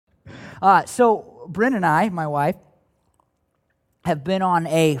So Bryn and I, my wife, have been on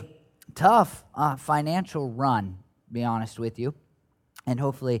a tough financial run, to be honest with you. And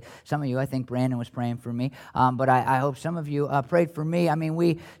hopefully some of you, I think Brandon was praying for me, but I hope some of you prayed for me. I mean,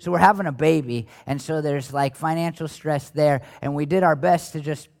 we're having a baby, and so there's like financial stress there, and we did our best to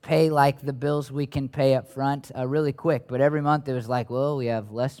just pay like the bills we can pay up front really quick. But every month it was like, well, we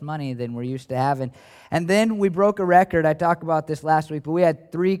have less money than we're used to having. And then we broke a record. I talked about this last week, but we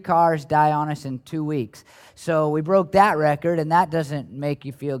had 3 cars die on us in 2 weeks. So we broke that record, and that doesn't make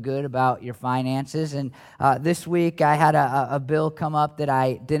you feel good about your finances. And this week I had a bill come up that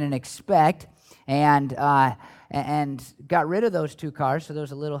I didn't expect, and got rid of those 2 cars, so there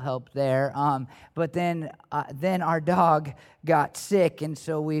was a little help there. But then our dog got sick, and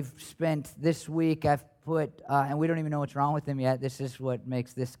so we've spent this week, I've put, and we don't even know what's wrong with him yet. This is what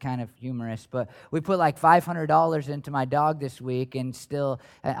makes this kind of humorous. But we put like $500 into my dog this week, and still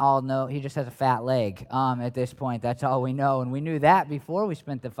all know he just has a fat leg at this point. That's all we know. And we knew that before we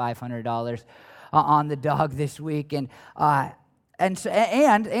spent the $500 on the dog this week. And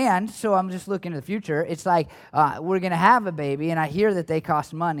so I'm just looking to the future. It's like we're going to have a baby, and I hear that they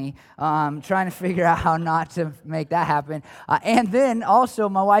cost money. Trying to figure out how not to make that happen. And then also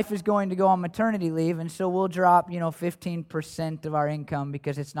my wife is going to go on maternity leave, and so we'll drop 15% of our income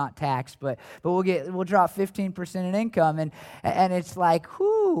because it's not taxed, but we'll drop 15% in income, and it's like, we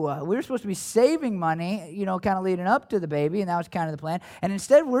were supposed to be saving money, kind of leading up to the baby, and that was kind of the plan. And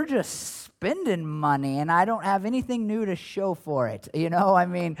instead we're just spending money, and I don't have anything new to show for it.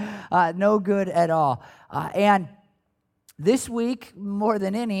 No good at all. And this week, more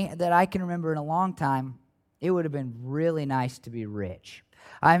than any that I can remember in a long time, it would have been really nice to be rich.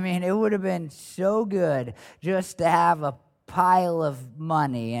 It would have been so good just to have a pile of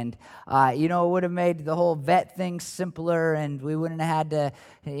money, and it would have made the whole vet thing simpler, and we wouldn't have had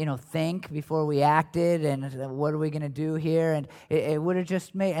to think before we acted, and what are we going to do here, and it would have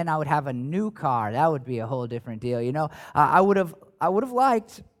just made, and I would have a new car. That would be a whole different deal. I would have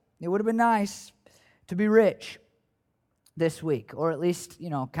liked, it would have been nice to be rich this week, or at least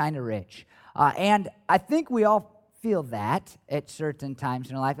kind of rich, and I think we all feel that at certain times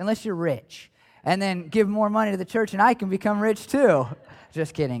in our life, unless you're rich. And then give more money to the church, and I can become rich too.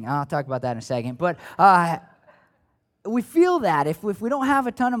 Just kidding. I'll talk about that in a second. But we feel that. If we don't have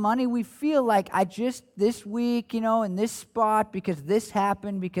a ton of money, we feel like this week, in this spot, because this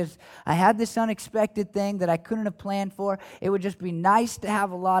happened, because I had this unexpected thing that I couldn't have planned for, it would just be nice to have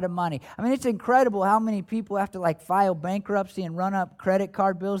a lot of money. It's incredible how many people have to file bankruptcy and run up credit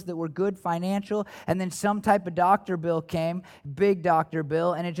card bills that were good financial, and then some type of doctor bill came, big doctor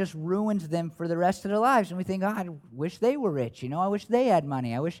bill, and it just ruins them for the rest of their lives. And we think, I wish they were rich. I wish they had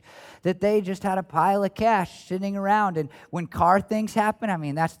money. I wish that they just had a pile of cash sitting around. And when car things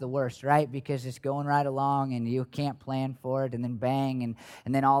happen, that's the worst, right? Because it's going right along and you can't plan for it, and then bang,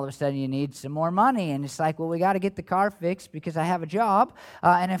 and then all of a sudden you need some more money, and it's like, well, we got to get the car fixed because I have a job,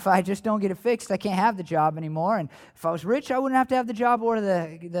 and if I just don't get it fixed, I can't have the job anymore. And if I was rich, I wouldn't have to have the job or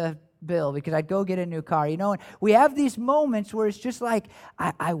the bill, because I'd go get a new car. And we have these moments where it's just like,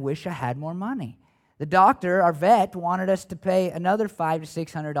 I wish I had more money. The doctor, our vet, wanted us to pay another $500 to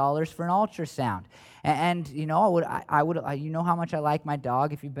 $600 for an ultrasound. And I would how much I like my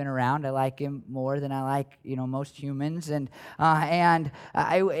dog. If you've been around, I like him more than I like most humans. And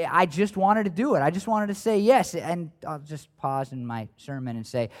I just wanted to do it. I just wanted to say yes. And I'll just pause in my sermon and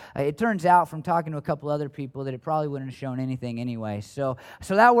say, it turns out from talking to a couple other people that it probably wouldn't have shown anything anyway. So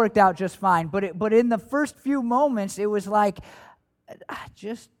that worked out just fine. But in the first few moments, it was like, I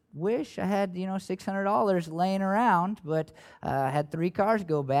just wish I had, $600 laying around, but I had 3 cars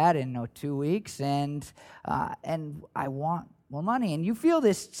go bad in 2 weeks, and I want more money. And you feel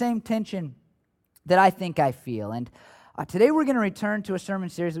this same tension that I think I feel. And today we're going to return to a sermon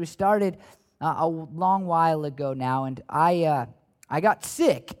series that we started a long while ago now, and I got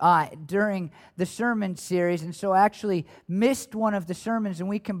sick during the sermon series, and so I actually missed one of the sermons, and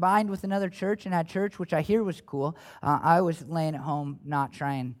we combined with another church and had church, which I hear was cool. I was laying at home not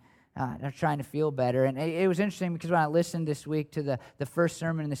trying to feel better, and it was interesting because when I listened this week to the first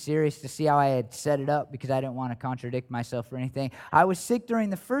sermon in the series to see how I had set it up, because I didn't want to contradict myself or anything, I was sick during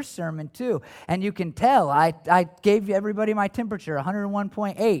the first sermon too, and you can tell I gave everybody my temperature,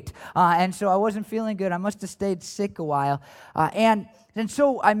 101.8, and so I wasn't feeling good. I must have stayed sick a while, and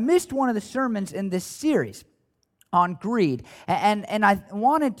so I missed one of the sermons in this series. on greed. And I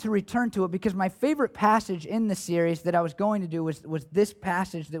wanted to return to it because my favorite passage in the series that I was going to do was this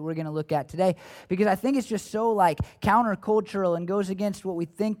passage that we're going to look at today, because I think it's just so like countercultural and goes against what we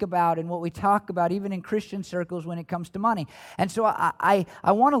think about and what we talk about even in Christian circles when it comes to money. And so I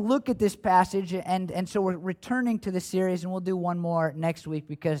want to look at this passage, and so we're returning to the series, and we'll do one more next week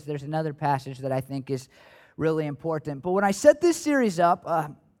because there's another passage that I think is really important. But when I set this series up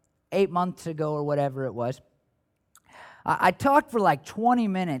 8 months ago or whatever it was, I talked for like 20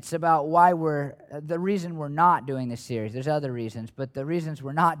 minutes about why the reason we're not doing this series. There's other reasons, but the reasons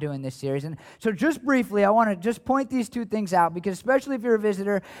we're not doing this series. And so just briefly, I want to just point these two things out, because especially if you're a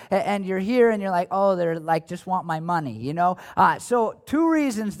visitor and you're here and you're like, oh, they're like, just want my money, you know? So two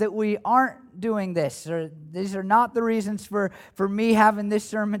reasons that we aren't doing this, or these are not the reasons for me having this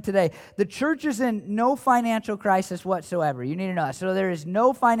sermon today. The church is in no financial crisis whatsoever. You need to know that. So there is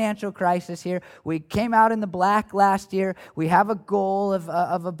no financial crisis here. We came out in the black last year. We have a goal of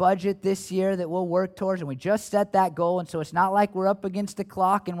a budget this year that we'll work towards, and we just set that goal. And so it's not like we're up against the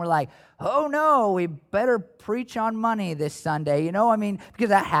clock and we're like, oh no, we better preach on money this Sunday, you know? I mean, because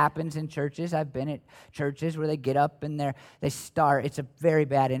that happens in churches. I've been at churches where they get up and they start. It's a very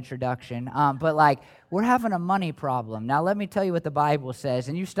bad introduction. But like, we're having a money problem. Now, let me tell you what the Bible says.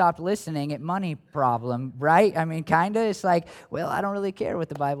 And you stopped listening at money problem, right? I mean, kind of. It's like, well, I don't really care what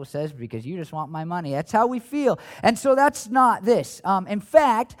the Bible says because you just want my money. That's how we feel. And so that's not this. In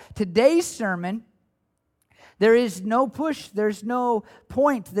fact, today's sermon, there is no push, there's no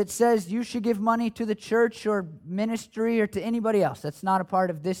point that says you should give money to the church or ministry or to anybody else. That's not a part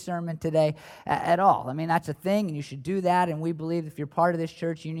of this sermon today at all. I mean, that's a thing, and you should do that, and we believe if you're part of this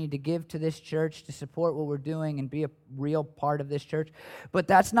church, you need to give to this church to support what we're doing and be a real part of this church. But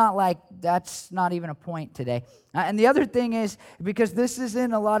that's not even a point today. And the other thing is, because this is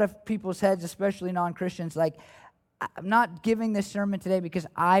in a lot of people's heads, especially non-Christians, like, I'm not giving this sermon today because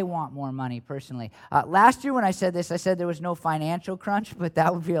I want more money personally. Last year when I said this, I said there was no financial crunch, but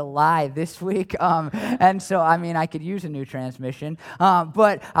that would be a lie this week. And so, I mean, I could use a new transmission.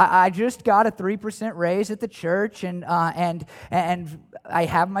 But I just got a 3% raise at the church, and I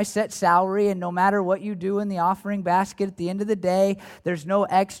have my set salary, and no matter what you do in the offering basket at the end of the day, there's no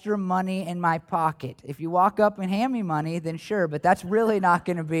extra money in my pocket. If you walk up and hand me money, then sure, but that's really not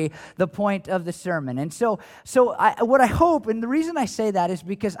going to be the point of the sermon. And so what I hope, and the reason I say that is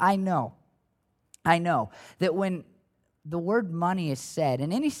because I know that when the word money is said,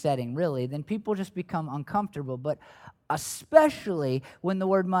 in any setting really, then people just become uncomfortable. But especially when the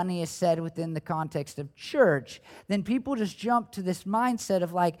word money is said within the context of church, then people just jump to this mindset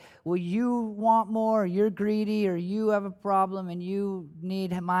of like, well, you want more, or you're greedy, or you have a problem and you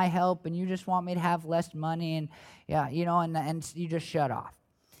need my help and you just want me to have less money, and yeah, you know, and you just shut off.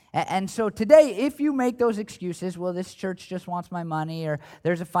 And so today, if you make those excuses, well, this church just wants my money, or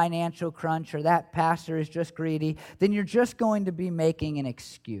there's a financial crunch, or that pastor is just greedy, then you're just going to be making an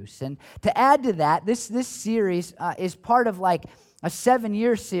excuse. And to add to that, this series is part of like a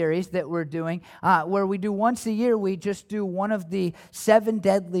 7-year series that we're doing, where we do once a year, we just do one of the 7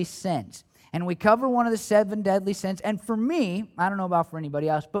 deadly sins. And we cover one of the 7 deadly sins. And for me, I don't know about for anybody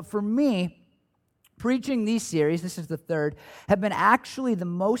else, but for me, preaching these series, this is the 3rd, have been actually the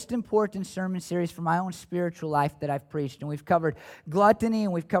most important sermon series for my own spiritual life that I've preached. And we've covered gluttony,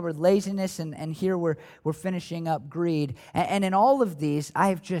 and we've covered laziness, and here we're finishing up greed. And in all of these,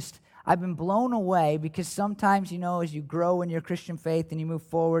 I've been blown away, because sometimes, you know, as you grow in your Christian faith and you move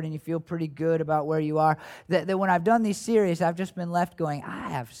forward and you feel pretty good about where you are, that when I've done these series, I've just been left going, I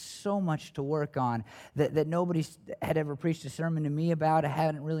have so much to work on that nobody had ever preached a sermon to me about. I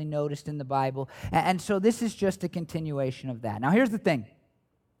hadn't really noticed in the Bible. And so this is just a continuation of that. Now, here's the thing.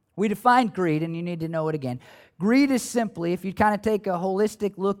 We defined greed, and you need to know it again. Greed is simply, if you kind of take a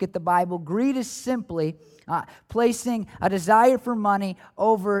holistic look at the Bible, greed is simply placing a desire for money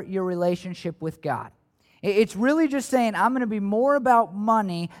over your relationship with God. It's really just saying, I'm going to be more about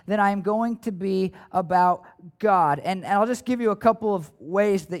money than I'm going to be about God. And I'll just give you a couple of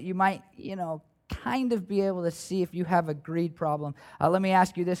ways that you might, you know, kind of be able to see if you have a greed problem. Let me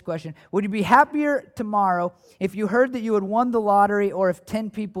ask you this question. Would you be happier tomorrow if you heard that you had won the lottery, or if 10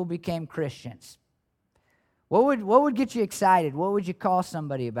 people became Christians? What would get you excited? What would you call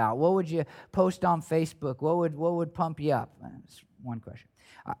somebody about? What would you post on Facebook? What would pump you up? That's one question.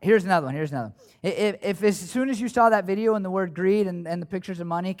 Here's another one. If as soon as you saw that video and the word greed and the pictures of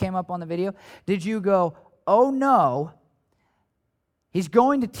money came up on the video, did you go, oh no, he's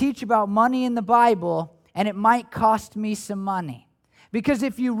going to teach about money in the Bible, and it might cost me some money? Because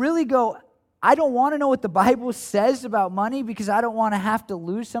if you really go, I don't want to know what the Bible says about money because I don't want to have to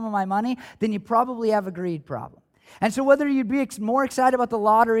lose some of my money, then you probably have a greed problem. And so whether you'd be more excited about the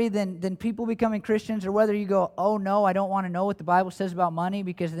lottery than people becoming Christians, or whether you go, oh no, I don't want to know what the Bible says about money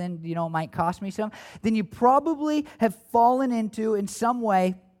because then, it might cost me some, then you probably have fallen into, in some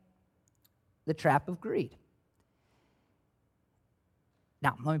way, the trap of greed.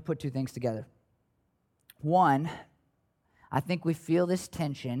 Now, let me put two things together. One, I think we feel this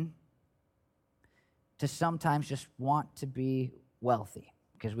tension to sometimes just want to be wealthy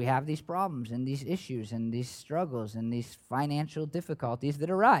because we have these problems and these issues and these struggles and these financial difficulties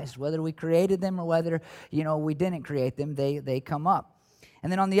that arise. Whether we created them or whether, we didn't create them, they come up.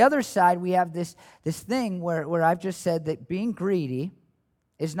 And then on the other side, we have this thing where I've just said that being greedy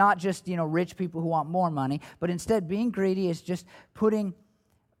is not just, rich people who want more money, but instead being greedy is just putting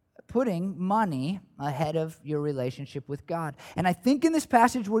money ahead of your relationship with God. And I think in this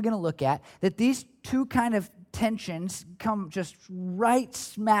passage we're going to look at that these two kind of tensions come just right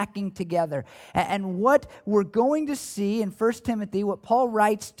smacking together. And what we're going to see in 1 Timothy, what Paul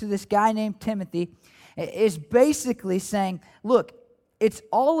writes to this guy named Timothy, is basically saying, look, it's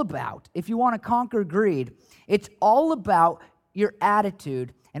all about, if you want to conquer greed, it's all about your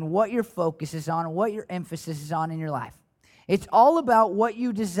attitude and what your focus is on and what your emphasis is on in your life. It's all about what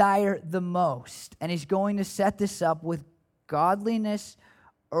you desire the most. And he's going to set this up with godliness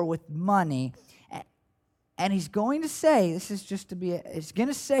or with money. And he's going to say, he's going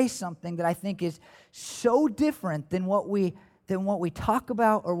to say something that I think is so different than what we talk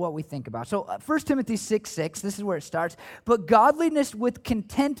about or what we think about. So 1 Timothy 6:6, this is where it starts. But godliness with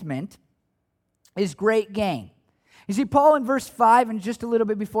contentment is great gain. You see, Paul in verse 5 and just a little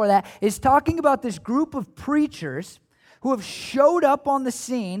bit before that is talking about this group of preachers who have showed up on the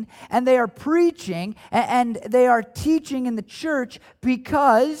scene, and they are preaching and they are teaching in the church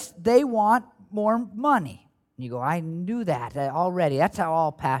because they want more money. And you go, I knew that already. That's how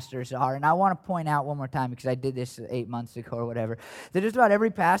all pastors are. And I want to point out one more time, because I did this 8 months ago or whatever, that just about every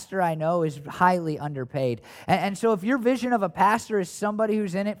pastor I know is highly underpaid. And so if your vision of a pastor is somebody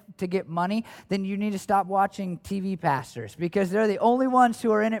who's in it to get money, then you need to stop watching TV pastors, because they're the only ones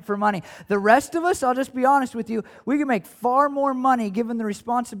who are in it for money. The rest of us, I'll just be honest with you, we can make far more money given the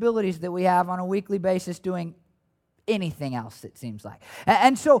responsibilities that we have on a weekly basis doing anything else, it seems like.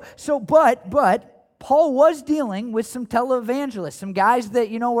 But Paul was dealing with some televangelists, some guys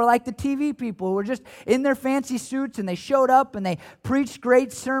that, were like the TV people who were just in their fancy suits, and they showed up and they preached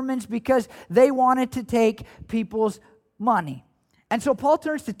great sermons because they wanted to take people's money. And so Paul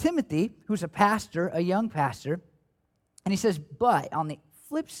turns to Timothy, who's a pastor, a young pastor, and he says, but on the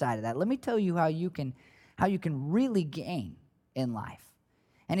flip side of that, let me tell you how you can really gain in life.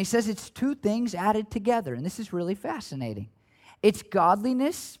 And he says it's two things added together, and this is really fascinating. It's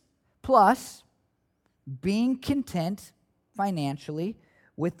godliness plus being content financially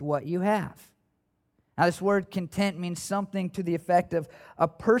with what you have. Now, this word content means something to the effect of a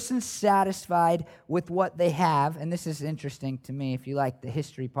person satisfied with what they have. And this is interesting to me if you like the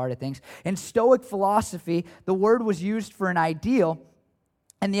history part of things. In Stoic philosophy, the word was used for an ideal.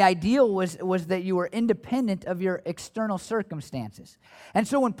 And the ideal was that you were independent of your external circumstances. And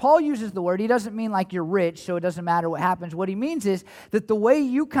so when Paul uses the word, he doesn't mean like you're rich, so it doesn't matter what happens. What he means is that the way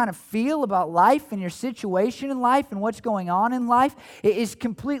you kind of feel about life and your situation in life and what's going on in life is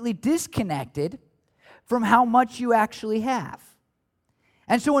completely disconnected from how much you actually have.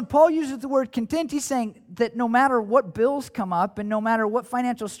 And so when Paul uses the word content, he's saying that no matter what bills come up and no matter what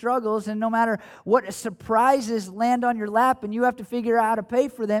financial struggles and no matter what surprises land on your lap and you have to figure out how to pay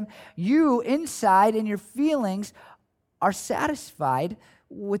for them, you inside in your feelings are satisfied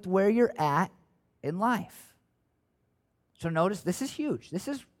with where you're at in life. So notice, this is huge. This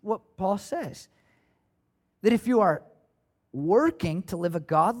is what Paul says. That if you are working to live a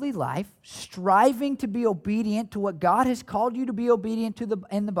godly life, striving to be obedient to what God has called you to be obedient to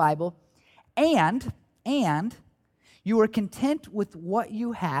in the Bible, and you are content with what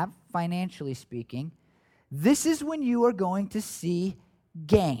you have, financially speaking, this is when you are going to see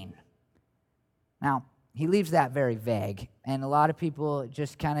gain. Now, he leaves that very vague. And a lot of people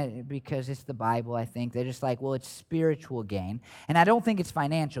just kind of, because it's the Bible, I think, they're just like, well, it's spiritual gain. And I don't think it's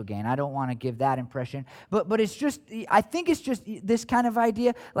financial gain. I don't want to give that impression. But it's just, I think it's just this kind of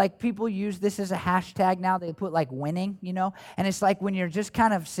idea. Like people use this as a hashtag now. They put like winning, And it's like when you're just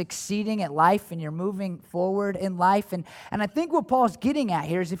kind of succeeding at life and you're moving forward in life. And I think what Paul's getting at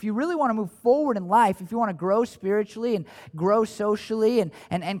here is if you really want to move forward in life, if you want to grow spiritually and grow socially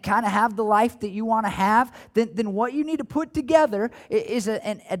and kind of have the life that you want to have, then what you need to put together is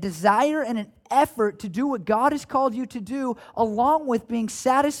a desire and an effort to do what God has called you to do, along with being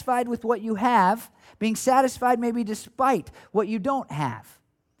satisfied with what you have, being satisfied maybe despite what you don't have.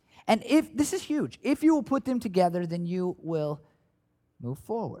 And if, this is huge, if you will put them together, then you will move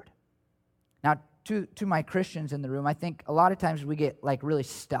forward. Now, to my Christians in the room, I think a lot of times we get like really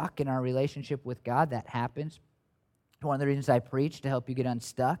stuck in our relationship with God. That happens. One of the reasons I preach, to help you get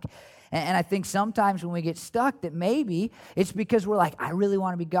unstuck. And I think sometimes when we get stuck, that maybe it's because we're like, I really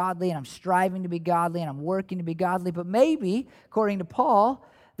want to be godly, and I'm striving to be godly, and I'm working to be godly. But maybe, according to Paul,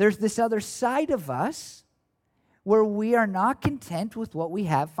 there's this other side of us where we are not content with what we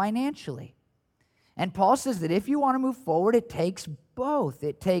have financially. And Paul says that if you want to move forward, it takes both.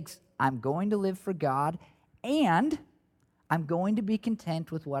 It takes, I'm going to live for God, and I'm going to be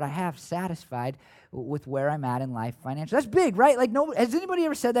content with what I have, satisfied with where I'm at in life financially. That's big, right? Like, no, has anybody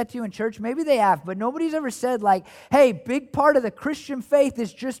ever said that to you in church? Maybe they have, but nobody's ever said like, hey, big part of the Christian faith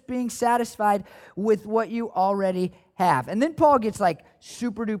is just being satisfied with what you already have. And then Paul gets like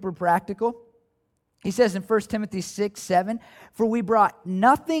super duper practical. He says in 1 Timothy 6:7, for we brought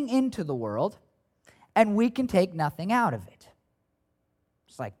nothing into the world, and we can take nothing out of it.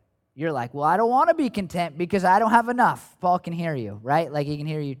 It's like, you're like, well, I don't want to be content because I don't have enough. Paul can hear you, right? Like he can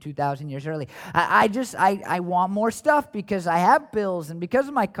hear you 2,000 years early. I want more stuff because I have bills, and because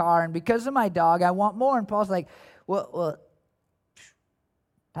of my car, and because of my dog, I want more. And Paul's like, well,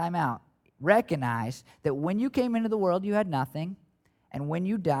 time out. Recognize that when you came into the world, you had nothing, and when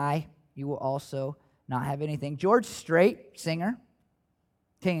you die, you will also not have anything. George Strait, singer,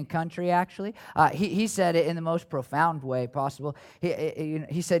 King and Country, actually. He said it in the most profound way possible.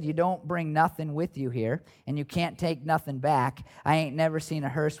 He said, you don't bring nothing with you here, and you can't take nothing back. I ain't never seen a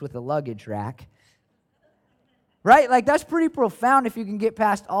hearse with a luggage rack. Right? Like, that's pretty profound if you can get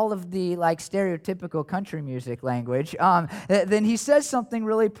past all of the, like, stereotypical country music language. Then he says something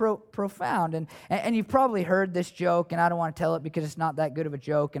really profound. And you've probably heard this joke, and I don't want to tell it because it's not that good of a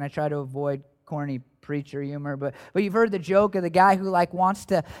joke, and I try to avoid corny preacher humor, but you've heard the joke of the guy who like wants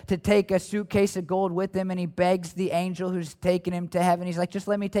to take a suitcase of gold with him, and he begs the angel who's taking him to heaven. He's like, just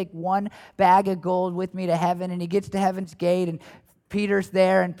let me take one bag of gold with me to heaven. And he gets to heaven's gate, and Peter's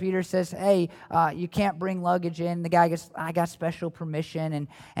there, and Peter says, hey, you can't bring luggage in. The guy goes, I got special permission.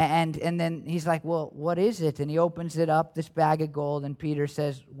 And then he's like, well, what is it? And he opens it up, this bag of gold, and Peter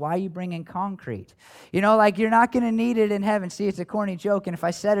says, why are you bringing concrete? You know, like, you're not going to need it in heaven. See, it's a corny joke, and if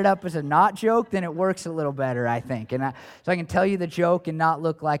I set it up as a not joke, then it works a little better, I think. So I can tell you the joke and not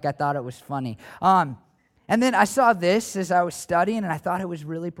look like I thought it was funny. And then I saw this as I was studying, and I thought it was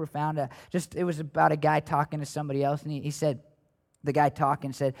really profound. It was about a guy talking to somebody else, and he said, the guy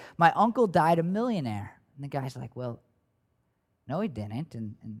talking said, my uncle died a millionaire. And the guy's like, well, no, he didn't.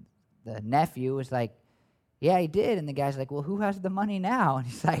 And the nephew was like, yeah, he did. And the guy's like, well, who has the money now? And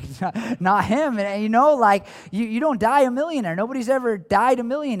he's like, not him. And you know, like, you don't die a millionaire. Nobody's ever died a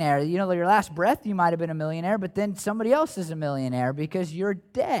millionaire. You know, your last breath, you might have been a millionaire, but then somebody else is a millionaire because you're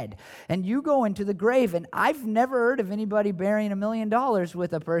dead. And you go into the grave. And I've never heard of anybody burying $1 million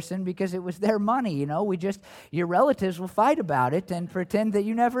with a person because it was their money. You know, your relatives will fight about it and pretend that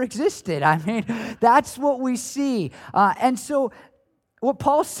you never existed. I mean, that's what we see. And so, what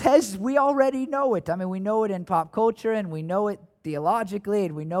Paul says, we already know it. I mean, we know it in pop culture, and we know it theologically,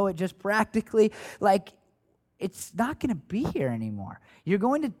 and we know it just practically. Like, it's not going to be here anymore. You're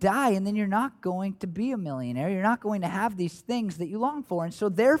going to die, and then you're not going to be a millionaire. You're not going to have these things that you long for. And so,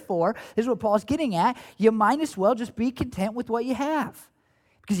 therefore, this is what Paul's getting at. You might as well just be content with what you have.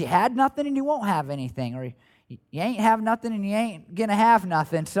 Because you had nothing, and you won't have anything. Or you ain't have nothing, and you ain't going to have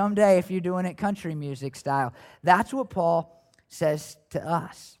nothing someday if you're doing it country music style. That's what Paul says to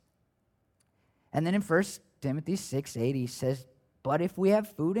us. And then in 1 Timothy 6:8, he says, but if we have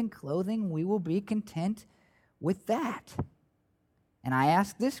food and clothing, we will be content with that. And I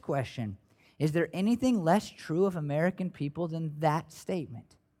ask this question, is there anything less true of American people than that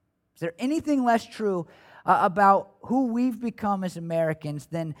statement? Is there anything less true about who we've become as Americans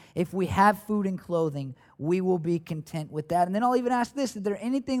than if we have food and clothing, we will be content with that? And then I'll even ask this, is there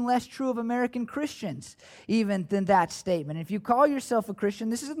anything less true of American Christians even than that statement? If you call yourself a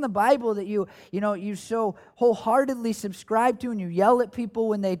Christian, this isn't the Bible that you so wholeheartedly subscribe to, and you yell at people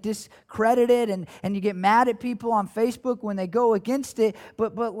when they discredit it, and you get mad at people on Facebook when they go against it.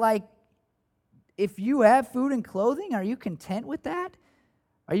 But like, if you have food and clothing, are you content with that?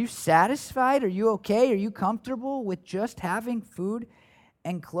 Are you satisfied? Are you okay? Are you comfortable with just having food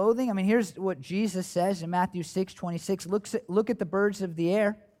and clothing? I mean, here's what Jesus says in Matthew 6:26. Look at the birds of the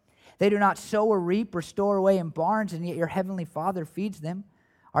air. They do not sow or reap or store away in barns, and yet your heavenly Father feeds them.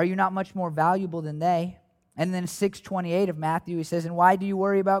 Are you not much more valuable than they? And then 6:28 of Matthew, he says, and why do you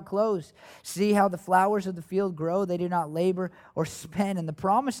worry about clothes? See how the flowers of the field grow. They do not labor or spin. And the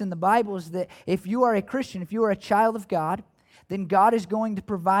promise in the Bible is that if you are a Christian, if you are a child of God, then God is going to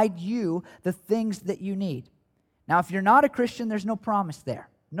provide you the things that you need. Now, if you're not a Christian, there's no promise there.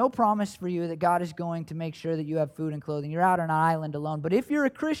 No promise for you that God is going to make sure that you have food and clothing. You're out on an island alone. But if you're a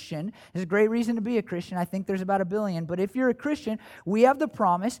Christian, there's a great reason to be a Christian. I think there's about 1 billion. But if you're a Christian, we have the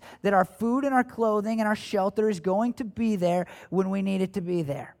promise that our food and our clothing and our shelter is going to be there when we need it to be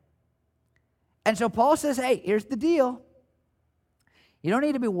there. And so Paul says, hey, here's the deal. You don't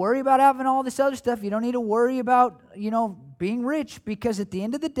need to be worried about having all this other stuff. You don't need to worry about, being rich, because at the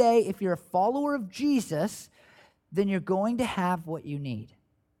end of the day, if you're a follower of Jesus, then you're going to have what you need.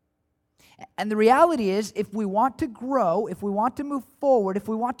 And the reality is, if we want to grow, if we want to move forward, if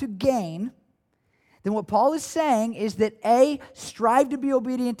we want to gain, then what Paul is saying is that A, strive to be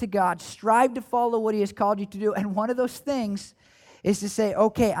obedient to God, strive to follow what He has called you to do. And one of those things is to say,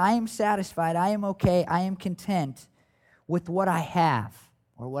 okay, I am satisfied, I am okay, I am content with what I have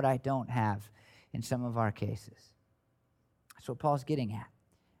or what I don't have in some of our cases. That's what Paul's getting at.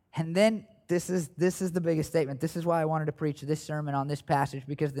 And then this is the biggest statement. This is why I wanted to preach this sermon on this passage,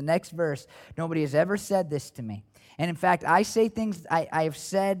 because the next verse, nobody has ever said this to me. And in fact, I say things I have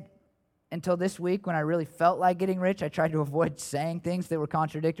said until this week when I really felt like getting rich. I tried to avoid saying things that were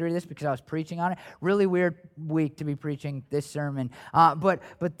contradictory to this because I was preaching on it. Really weird week to be preaching this sermon. But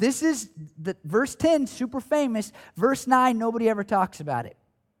this is, verse 10, super famous. Verse 9, nobody ever talks about it.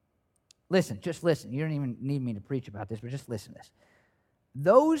 Listen, just listen. You don't even need me to preach about this, but just listen to this.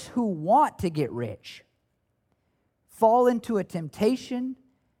 Those who want to get rich fall into a temptation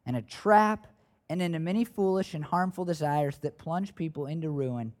and a trap and into many foolish and harmful desires that plunge people into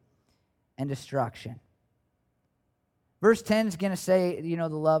ruin and destruction. Verse 10 is going to say, the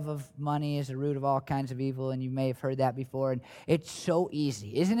love of money is the root of all kinds of evil, and you may have heard that before, and it's so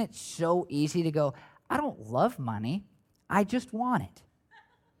easy. Isn't it so easy to go, I don't love money, I just want it.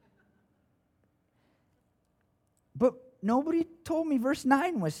 But nobody told me verse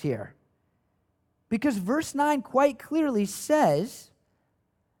 9 was here. Because verse 9 quite clearly says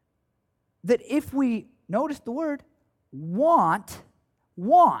that if we, notice the word, want,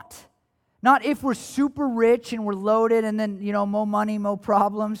 not if we're super rich and we're loaded and then, more money, more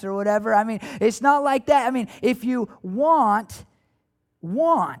problems or whatever. It's not like that. If you want,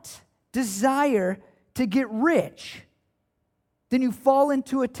 desire to get rich, then you fall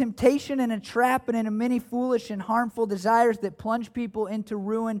into a temptation and a trap and into many foolish and harmful desires that plunge people into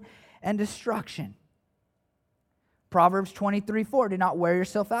ruin and destruction. Proverbs 23:4, do not wear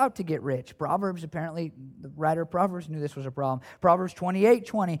yourself out to get rich. Proverbs, apparently, the writer of Proverbs knew this was a problem. Proverbs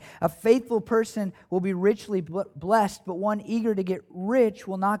 28:20, a faithful person will be richly blessed, but one eager to get rich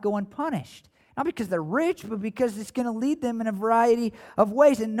will not go unpunished. Not because they're rich, but because it's going to lead them in a variety of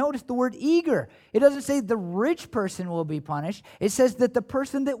ways. And notice the word eager. It doesn't say the rich person will be punished. It says that the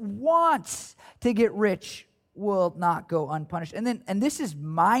person that wants to get rich will not go unpunished. And this is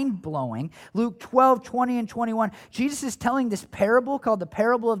mind-blowing. Luke 12:20 and 21. Jesus is telling this parable called the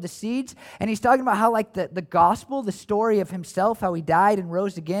parable of the seeds. And he's talking about how the gospel, the story of himself, how he died and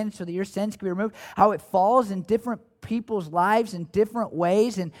rose again so that your sins can be removed, how it falls in different people's lives in different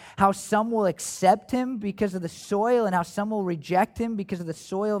ways, and how some will accept him because of the soil and how some will reject him because of the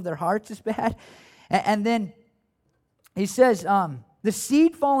soil of their hearts is bad. And then he says, the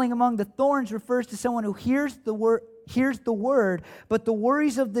seed falling among the thorns refers to someone who hears the word, but the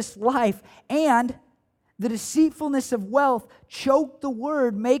worries of this life and the deceitfulness of wealth choke the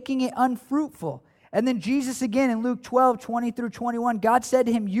word, making it unfruitful. And then Jesus again in Luke 12:20 through 21, God said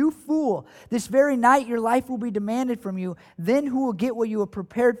to him, you fool, this very night your life will be demanded from you. Then who will get what you have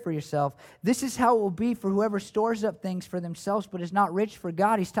prepared for yourself? This is how it will be for whoever stores up things for themselves but is not rich for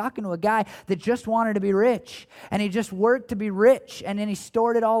God. He's talking to a guy that just wanted to be rich. And he just worked to be rich. And then he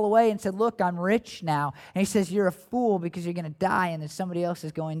stored it all away and said, look, I'm rich now. And he says, you're a fool because you're going to die and then somebody else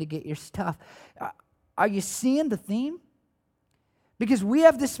is going to get your stuff. Are you seeing the theme? Because we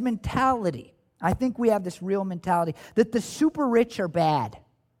have this mentality. I think we have this real mentality that the super rich are bad,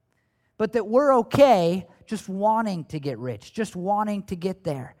 but that we're okay just wanting to get rich, just wanting to get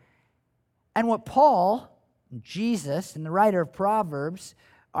there. And what Paul, Jesus, and the writer of Proverbs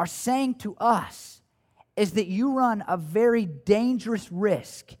are saying to us is that you run a very dangerous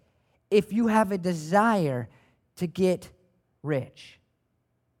risk if you have a desire to get rich.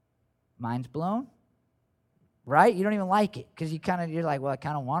 Mind's blown? Right? You don't even like it because you're like, well, I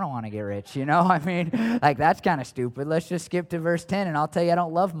kind of want to get rich, that's kind of stupid. Let's just skip to verse 10 and I'll tell you I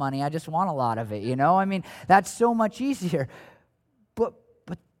don't love money. I just want a lot of it, That's so much easier. But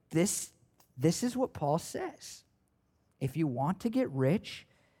this is what Paul says. If you want to get rich,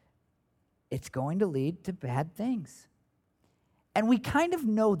 it's going to lead to bad things. And we kind of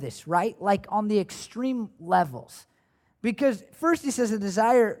know this, right? Like on the extreme levels. Because first he says a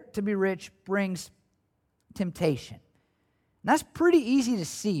desire to be rich brings temptation. And that's pretty easy to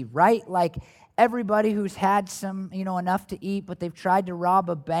see, right? Like everybody who's had some, enough to eat, but they've tried to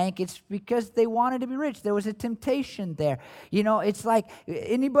rob a bank, it's because they wanted to be rich. There was a temptation there. It's like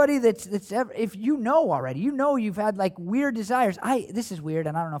anybody that's ever, if already, you've had like weird desires. This is weird,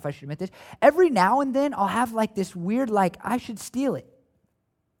 and I don't know if I should admit this. Every now and then I'll have like this weird, like I should steal it.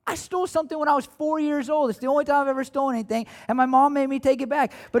 I stole something when I was 4 years old. It's the only time I've ever stolen anything, and my mom made me take it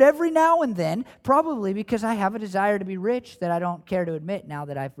back. But every now and then, probably because I have a desire to be rich that I don't care to admit now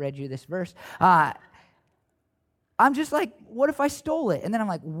that I've read you this verse, I'm just like, what if I stole it? And then I'm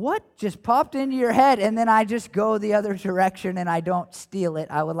like, what just popped into your head? And then I just go the other direction and I don't steal it.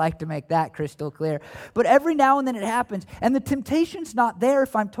 I would like to make that crystal clear. But every now and then it happens, and the temptation's not there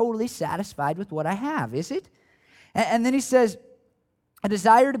if I'm totally satisfied with what I have, is it? And then he says, a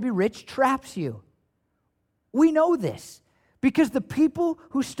desire to be rich traps you. We know this because the people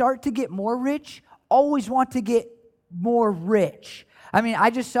who start to get more rich always want to get more rich. I mean,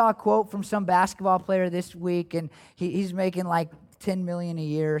 I just saw a quote from some basketball player this week, and he's making like $10 million a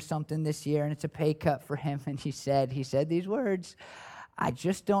year or something this year, and it's a pay cut for him. And he said these words, "I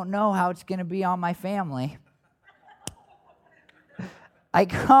just don't know how it's going to be on my family."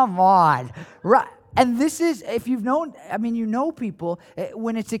 Come on, right? And this is, if you've known, people,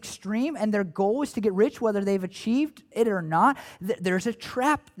 when it's extreme and their goal is to get rich, whether they've achieved it or not, there's a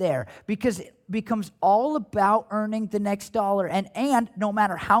trap there because it becomes all about earning the next dollar. And no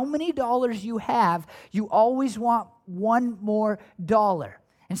matter how many dollars you have, you always want one more dollar.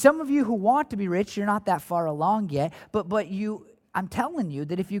 And some of you who want to be rich, you're not that far along yet, but I'm telling you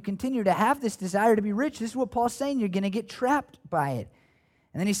that if you continue to have this desire to be rich, this is what Paul's saying, you're going to get trapped by it.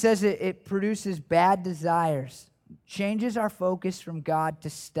 And then he says it produces bad desires, changes our focus from God to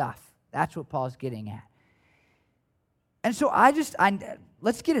stuff. That's what Paul's getting at. And so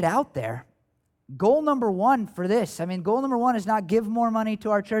let's get it out there. Goal number one for this, goal number one is not give more money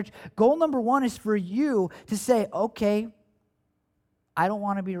to our church. Goal number one is for you to say, okay, I don't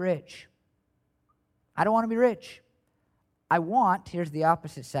want to be rich. I don't want to be rich. I want, here's the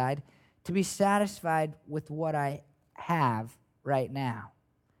opposite side, to be satisfied with what I have right now.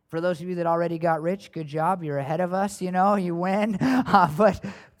 For those of you that already got rich, good job. You're ahead of us, you win.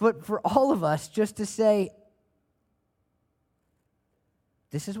 But for all of us, just to say,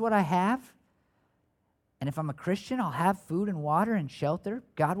 this is what I have. And if I'm a Christian, I'll have food and water and shelter.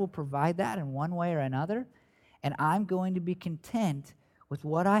 God will provide that in one way or another. And I'm going to be content with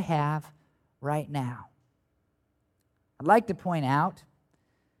what I have right now. I'd like to point out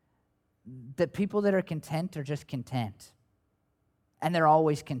that people that are content are just content. And they're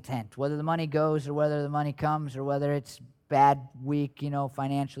always content, whether the money goes or whether the money comes or whether it's bad week,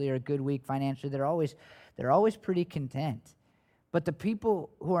 financially, or a good week financially. They're always pretty content. But the people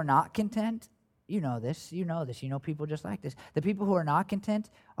who are not content, you know people just like this. The people who are not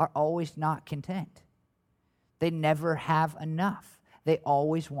content are always not content. They never have enough. They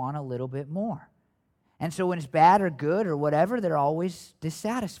always want a little bit more. And so when it's bad or good or whatever, they're always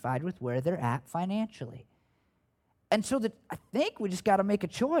dissatisfied with where they're at financially. And so I think we just got to make a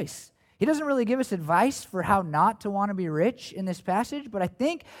choice. He doesn't really give us advice for how not to want to be rich in this passage, but I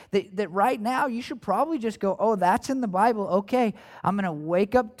think that right now you should probably just go, oh, that's in the Bible. Okay, I'm going to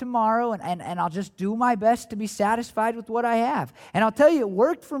wake up tomorrow and I'll just do my best to be satisfied with what I have. And I'll tell you, it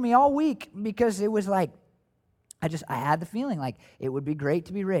worked for me all week because it was like, I had the feeling like it would be great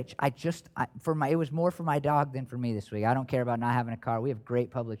to be rich. It was more for my dog than for me this week. I don't care about not having a car. We have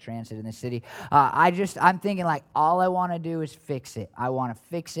great public transit in the city. I'm thinking like all I want to do is fix it. I want to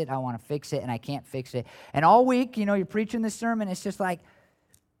fix it, and I can't fix it. And all week, you're preaching this sermon. It's just like,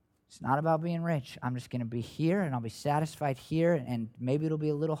 it's not about being rich. I'm just going to be here, and I'll be satisfied here, and maybe it'll be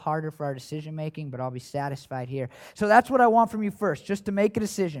a little harder for our decision making, but I'll be satisfied here. So that's what I want from you first, just to make a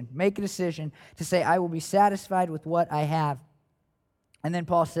decision. Make a decision to say, I will be satisfied with what I have. And then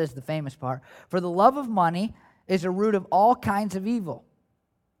Paul says the famous part, for the love of money is a root of all kinds of evil.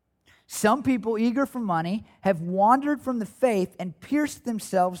 Some people eager for money have wandered from the faith and pierced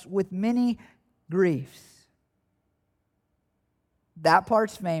themselves with many griefs. That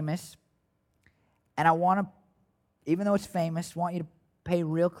part's famous, and I want to, even though it's famous, want you to pay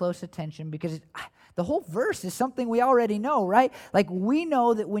real close attention because the whole verse is something we already know, right? Like we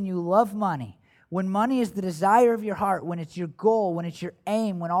know that when you love money, when money is the desire of your heart, when it's your goal, when it's your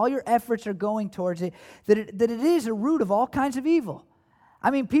aim, when all your efforts are going towards it, that it is a root of all kinds of evil.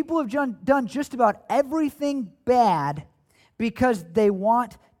 People have done just about everything bad because they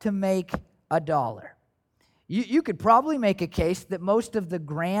want to make a dollar. You could probably make a case that most of the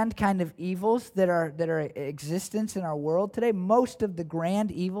grand kind of evils that are existence in our world today, most of the grand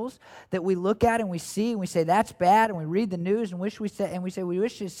evils that we look at and we see and we say that's bad, and we read the news and we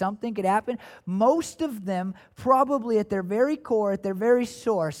wish something could happen, most of them probably at their very core, at their very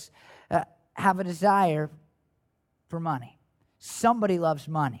source, have a desire for money. Somebody loves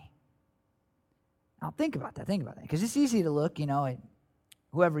money. Now think about that, because it's easy to look, at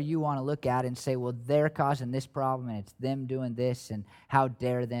whoever you want to look at and say, well, they're causing this problem and it's them doing this and how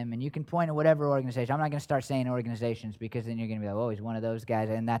dare them. And you can point at whatever organization. I'm not going to start saying organizations because then you're going to be like, oh, he's one of those guys,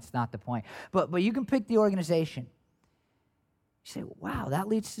 and that's not the point. But you can pick the organization. You say, wow, that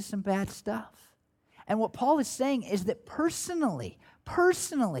leads to some bad stuff. And what Paul is saying is that personally,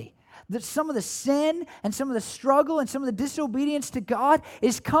 that some of the sin and some of the struggle and some of the disobedience to God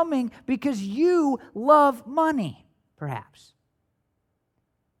is coming because you love money, perhaps.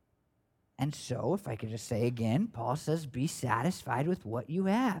 And so, if I could just say again, Paul says, be satisfied with what you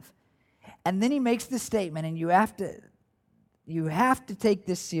have. And then he makes the statement, and you have to take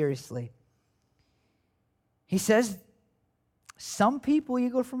this seriously. He says, some people,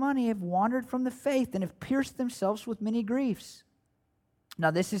 eager for money, have wandered from the faith and have pierced themselves with many griefs. Now,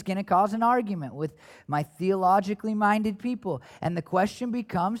 this is going to cause an argument with my theologically minded people. And the question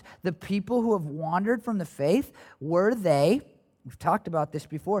becomes, the people who have wandered from the faith, we've talked about this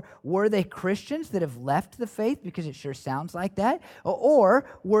before, were they Christians that have left the faith? Because it sure sounds like that. Or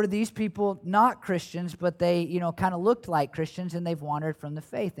were these people not Christians, but they, kind of looked like Christians and they've wandered from the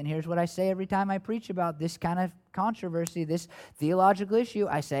faith? And here's what I say every time I preach about this kind of controversy, this theological issue.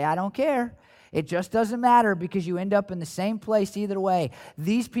 I say, I don't care. It just doesn't matter because you end up in the same place either way.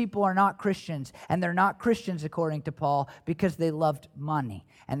 These people are not Christians, and they're not Christians according to Paul because they loved money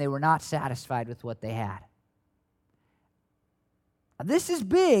and they were not satisfied with what they had. This is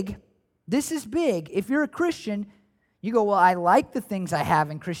big. If you're a Christian, you go, well, I like the things I have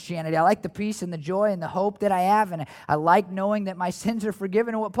in Christianity. I like the peace and the joy and the hope that I have, and I like knowing that my sins are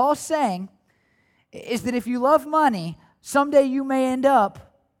forgiven. And what Paul's saying is that if you love money, someday you may end up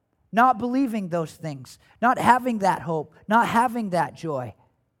not believing those things, not having that hope, not having that joy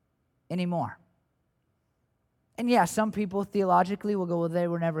anymore. And yeah, some people theologically will go, well, they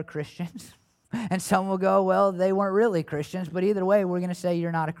were never Christians. And some will go, well, they weren't really Christians, but either way, we're going to say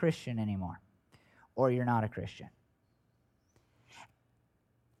you're not a Christian anymore, or you're not a Christian.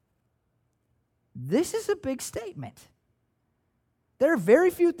 This is a big statement. There are very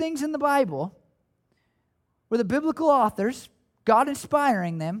few things in the Bible where the biblical authors, God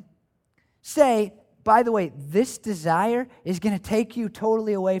inspiring them, say, by the way, this desire is going to take you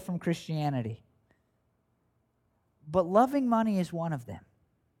totally away from Christianity. But loving money is one of them.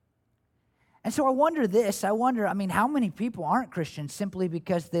 And so I wonder, how many people aren't Christians simply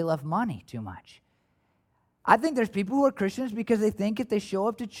because they love money too much? I think there's people who are Christians because they think if they show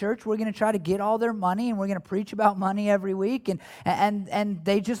up to church, we're going to try to get all their money and we're going to preach about money every week, and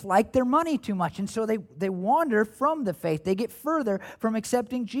they just like their money too much. And so they wander from the faith. They get further from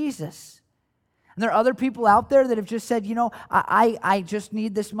accepting Jesus. And there are other people out there that have just said, I just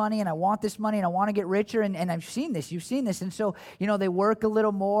need this money and I want this money and I want to get richer. And I've seen this, you've seen this. And so, they work a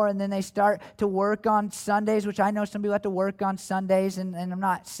little more and then they start to work on Sundays, which I know some people have to work on Sundays. And I'm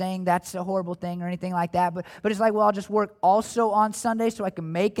not saying that's a horrible thing or anything like that. But it's like, well, I'll just work also on Sundays so I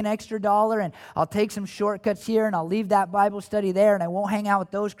can make an extra $1. And I'll take some shortcuts here and I'll leave that Bible study there. And I won't hang out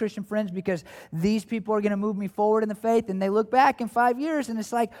with those Christian friends because these people are going to move me forward in the faith. And they look back in 5 years and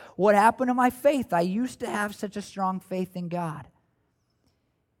it's like, what happened to my faith? I used to have such a strong faith in God.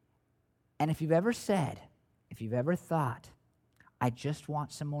 And if you've ever thought, I just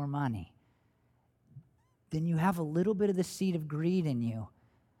want some more money, then you have a little bit of the seed of greed in you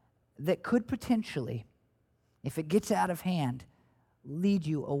that could potentially, if it gets out of hand, lead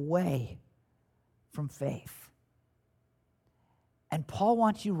you away from faith. And Paul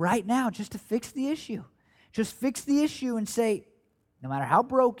wants you right now just to fix the issue. Just fix the issue and say, no matter how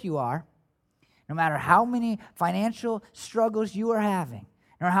broke you are, no matter how many financial struggles you are having,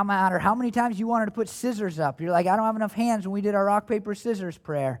 no matter how many times you wanted to put scissors up, you're like, I don't have enough hands when we did our rock, paper, scissors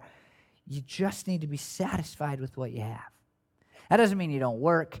prayer. You just need to be satisfied with what you have. That doesn't mean you don't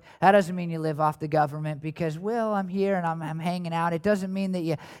work. That doesn't mean you live off the government because, well, I'm here and I'm hanging out. It doesn't mean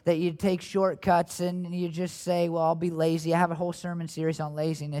that you take shortcuts and you just say, well, I'll be lazy. I have a whole sermon series on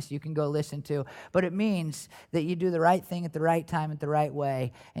laziness you can go listen to. But it means that you do the right thing at the right time, at the right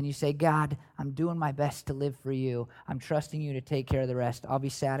way, and you say, God, I'm doing my best to live for you. I'm trusting you to take care of the rest. I'll be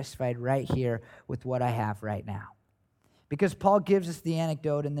satisfied right here with what I have right now. Because Paul gives us the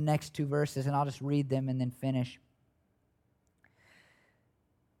anecdote in the next 2 verses, and I'll just read them and then finish.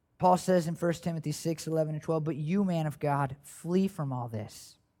 Paul says in 1 Timothy 6, 11 and 12, but you, man of God, flee from all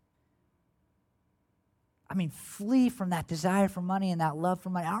this. I mean, flee from that desire for money and that love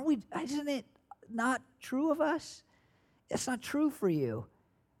for money. Isn't it not true of us? It's not true for you.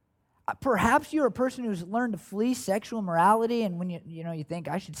 Perhaps you're a person who's learned to flee sexual immorality, and when you think,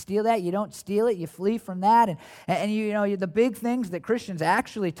 I should steal that, you don't steal it, you flee from that, and the big things that Christians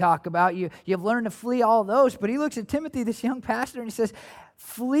actually talk about, you've learned to flee all those. But he looks at Timothy, this young pastor, and he says,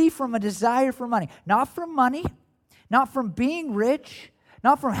 flee from a desire for money. Not from being rich,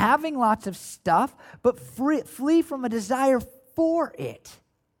 not from having lots of stuff, but flee from a desire for it.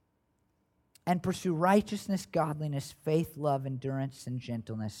 And pursue righteousness, godliness, faith, love, endurance, and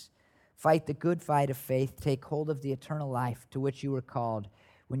gentleness. Fight the good fight of faith. Take hold of the eternal life to which you were called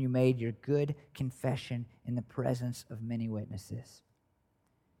when you made your good confession in the presence of many witnesses.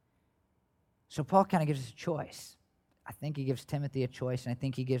 So Paul kind of gives us a choice. I think he gives Timothy a choice, and I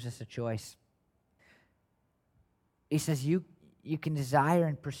think he gives us a choice. He says you can desire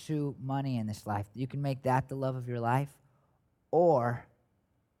and pursue money in this life. You can make that the love of your life. Or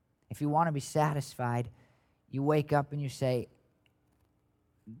if you want to be satisfied, you wake up and you say,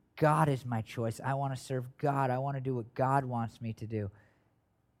 God is my choice. I want to serve God. I want to do what God wants me to do.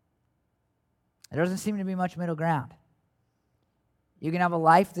 There doesn't seem to be much middle ground. You can have a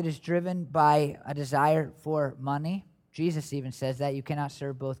life that is driven by a desire for money. Jesus even says that. You cannot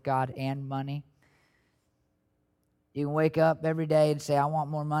serve both God and money. You can wake up every day and say, I want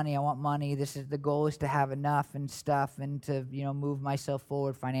more money, I want money. The goal is to have enough and stuff and to, move myself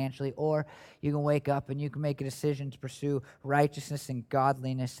forward financially. Or you can wake up and you can make a decision to pursue righteousness and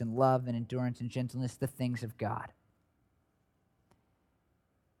godliness and love and endurance and gentleness, the things of God.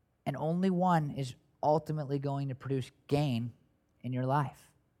 And only one is ultimately going to produce gain in your life.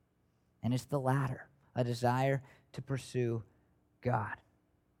 And it's the latter, a desire to pursue God.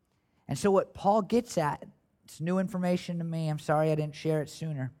 And so what Paul gets at, it's new information to me. I'm sorry I didn't share it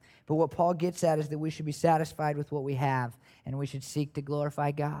sooner. But what Paul gets at is that we should be satisfied with what we have, and we should seek to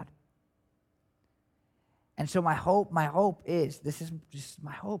glorify God. And so my hope is, this is just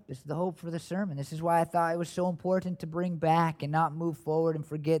my hope. This is the hope for the sermon. This is why I thought it was so important to bring back and not move forward and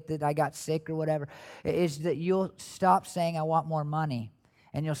forget that I got sick or whatever, is that you'll stop saying, I want more money,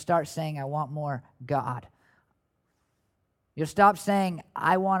 and you'll start saying, I want more God. You'll stop saying,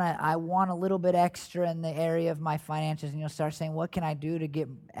 I want a little bit extra in the area of my finances, and you'll start saying, what can I do to get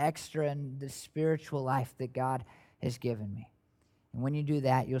extra in the spiritual life that God has given me? And when you do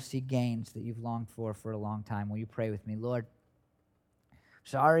that, you'll see gains that you've longed for a long time. Will you pray with me? Lord,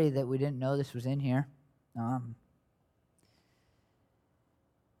 sorry that we didn't know this was in here. I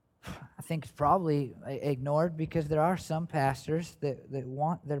think it's probably ignored because there are some pastors that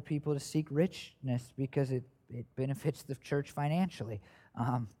want their people to seek richness because it benefits the church financially.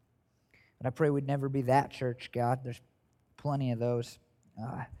 But I pray we'd never be that church, God. There's plenty of those.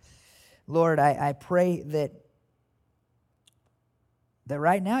 Lord, I pray that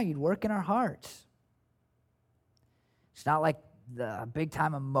right now you'd work in our hearts. It's not like the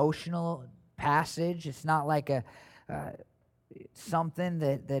big-time emotional passage. It's not like something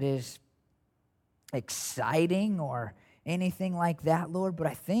that is exciting or anything like that, Lord. But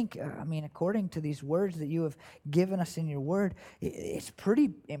I think, according to these words that you have given us in your word, it's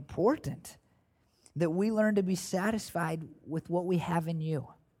pretty important that we learn to be satisfied with what we have in you.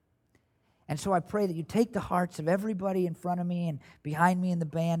 And so I pray that you take the hearts of everybody in front of me and behind me in the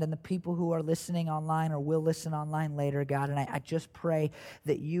band and the people who are listening online or will listen online later, God. And I just pray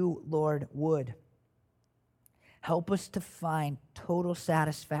that you, Lord, would help us to find total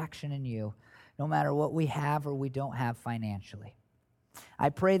satisfaction in you, no matter what we have or we don't have financially. I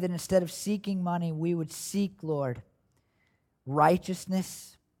pray that instead of seeking money, we would seek, Lord,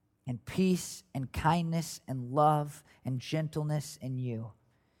 righteousness and peace and kindness and love and gentleness in you.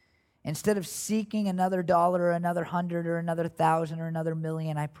 Instead of seeking another dollar or another 100 or another 1,000 or another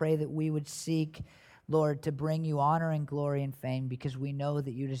million, I pray that we would seek, Lord, to bring you honor and glory and fame because we know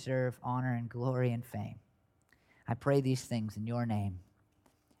that you deserve honor and glory and fame. I pray these things in your name.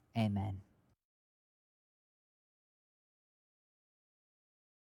 Amen.